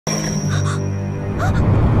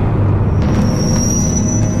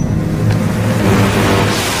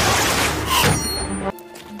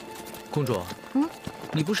主，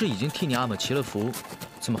你不是已经替你阿玛祈了福，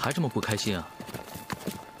怎么还这么不开心啊？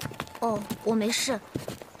哦，我没事。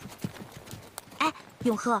哎，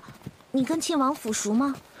永贺，你跟庆王府熟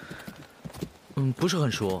吗？不是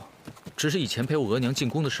很熟，只是以前陪我额娘进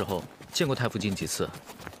宫的时候见过太傅晋几次。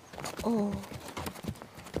哦，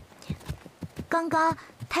刚刚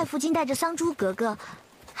太傅晋带着桑珠格格，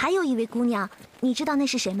还有一位姑娘，你知道那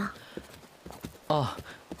是谁吗？哦，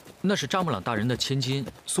那是扎木朗大人的千金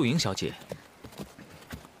素莹小姐。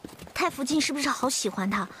太傅晋是不是好喜欢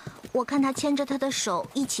她？我看他牵着她的手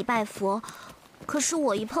一起拜佛，可是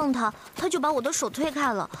我一碰她，他就把我的手推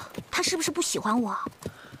开了。他是不是不喜欢我？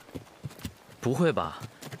不会吧？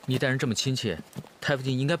你待人这么亲切，太傅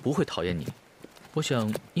晋应该不会讨厌你。我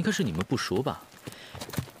想应该是你们不熟吧。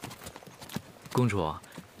公主，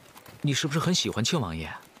你是不是很喜欢庆王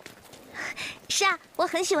爷？是啊，我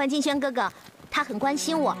很喜欢靖轩哥哥，他很关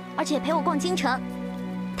心我，而且陪我逛京城。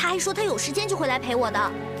他还说他有时间就会来陪我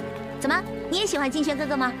的。怎么，你也喜欢靖轩哥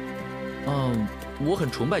哥吗？我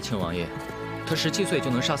很崇拜庆王爷，他17岁就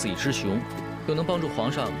能杀死一只熊，又能帮助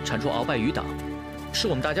皇上铲除鳌拜余党，是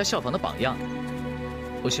我们大家效仿的榜样。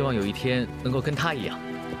我希望有一天能够跟他一样，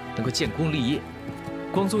能够建功立业，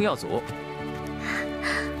光宗耀祖。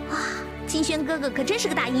哇，靖轩哥哥可真是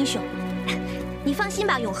个大英雄。你放心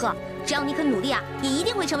吧，永贺，只要你肯努力啊，也一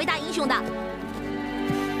定会成为大英雄的。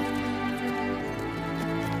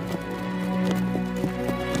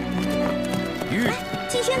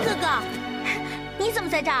靖轩哥哥，你怎么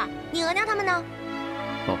在这儿？你额娘他们呢？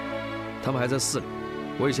哦，他们还在寺里，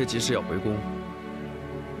我有些急事要回宫，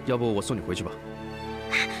要不我送你回去吧？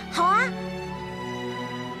好啊。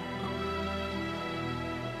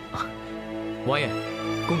王爷，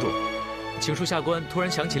公主，请恕下官突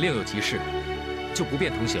然想起另有急事，就不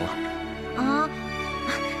便同行了。啊，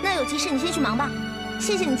那有急事你先去忙吧。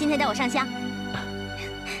谢谢你今天带我上香。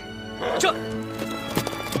这。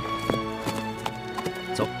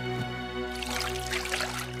走。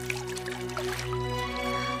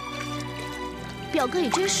表哥也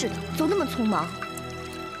真是的，走那么匆忙。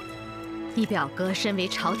你表哥身为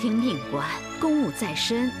朝廷命官，公务在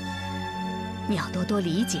身，你要多多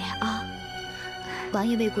理解啊。王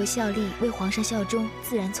爷为国效力，为皇上效忠，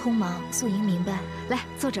自然匆忙。素莹明白。来，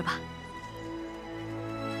坐着吧。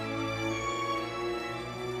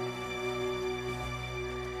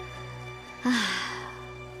唉，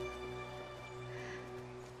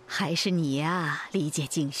还是你呀，理解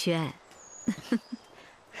靖轩。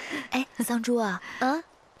哎，桑珠啊，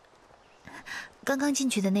刚刚进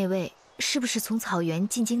去的那位是不是从草原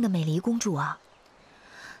进京的美璃公主啊？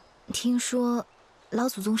听说老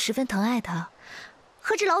祖宗十分疼爱她。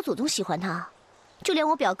何止老祖宗喜欢她，就连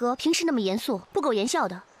我表哥平时那么严肃不苟言笑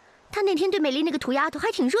的，他那天对美璃那个土丫头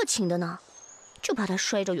还挺热情的呢，就怕她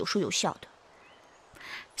摔着有说有笑的。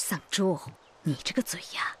桑珠，你这个嘴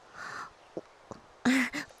呀！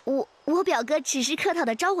我表哥只是客套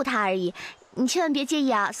的招呼她而已，你千万别介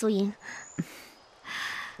意啊，素莹。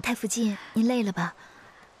太傅晋，您累了吧？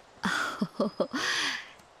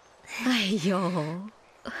哎呦，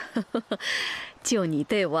就你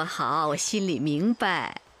对我好，我心里明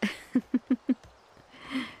白。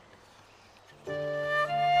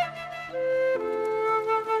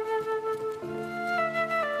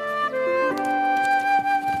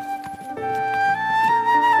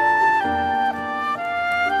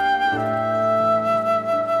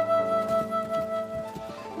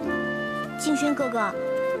靖轩哥哥，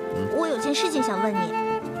我有件事情想问你。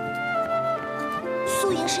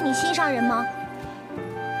素莹是你心上人吗？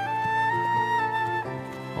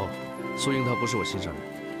哦，素英她不是我心上人。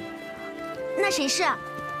那谁是？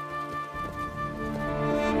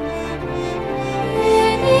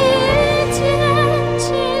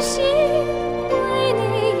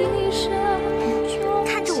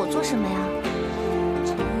看着我做什么呀？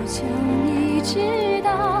求你知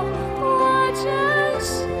道我真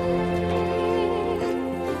心。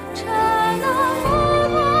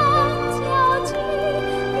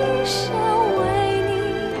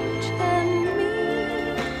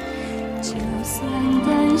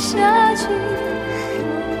下去，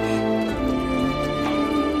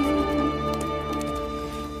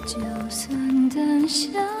就算等下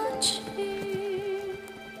去。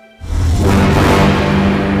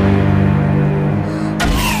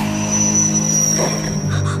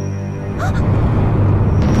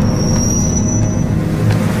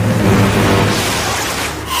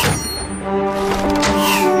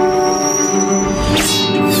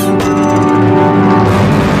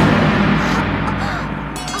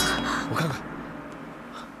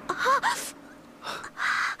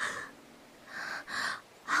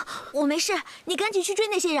我没事，你赶紧去追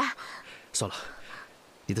那些人。算了，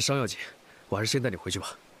你的伤要紧，我还是先带你回去吧。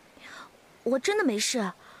我真的没事。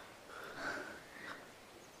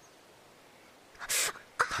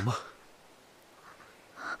疼吗？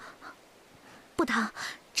不疼，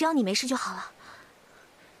只要你没事就好了。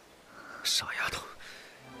傻丫头。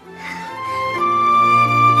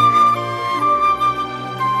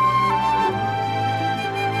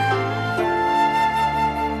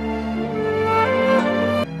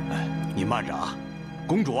你慢着啊，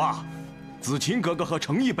公主啊，子晴格格和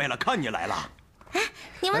程毅贝勒看你来了。哎，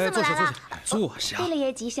你们怎么来了？坐下。贝勒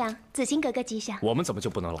爷吉祥，子晴格格吉祥。我们怎么就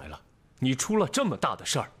不能来了？你出了这么大的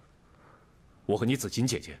事儿，我和你子晴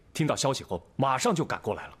姐姐听到消息后，马上就赶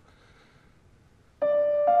过来了。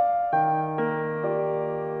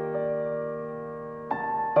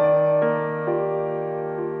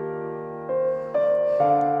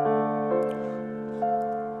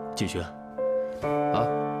景轩，啊，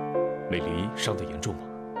美离伤得严重吗？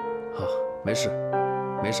啊，没事，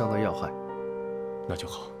没伤到要害。那就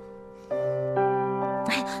好。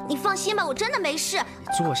哎，你放心吧，我真的没事。你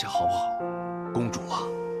坐下好不好？公主啊，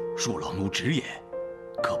恕老奴直言，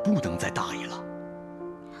可不能再大意了。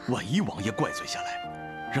万一王爷怪罪下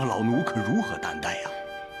来，让老奴可如何担待呀？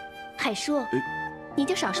海叔，你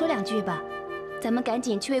就少说2句吧，咱们赶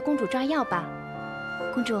紧去为公主抓药吧。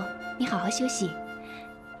公主，你好好休息，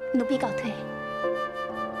奴婢告退。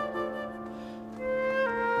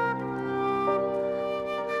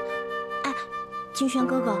哎，金轩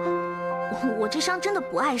哥哥，我这伤真的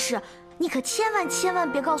不碍事，你可千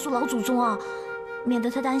万别告诉老祖宗啊，免得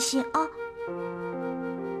他担心啊。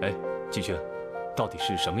哎，季轩，到底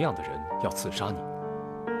是什么样的人要刺杀你？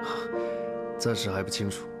暂时还不清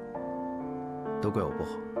楚，都怪我不好，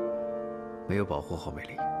没有保护好美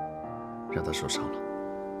丽，让她受伤了。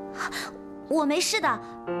我没事的，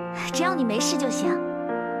只要你没事就行。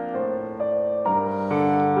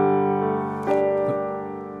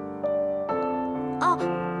哦，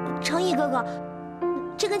程毅哥哥，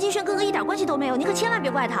这跟金轩哥哥一点关系都没有，你可千万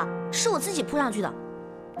别怪他，是我自己扑上去的。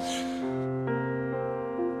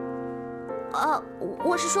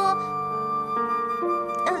我是说，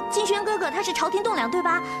金轩哥哥他是朝廷栋梁对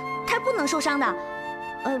吧？他是不能受伤的。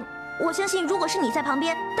我相信如果是你在旁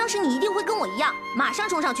边，当时你一定会跟我一样，马上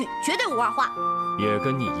冲上去，绝对无二话。也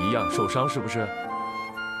跟你一样受伤是不是？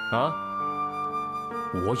啊？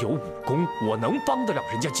我有武功，我能帮得了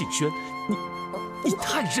人家靖轩，你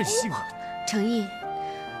太任性了。程毅，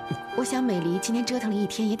我想美离今天折腾了一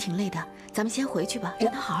天也挺累的，咱们先回去吧，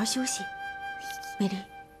让她好好休息。美离，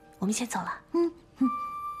我们先走了。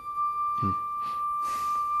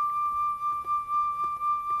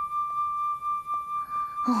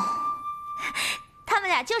哦，他们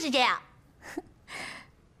俩就是这样。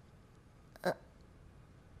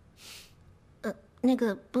那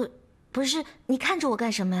个不是，你看着我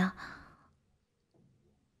干什么呀？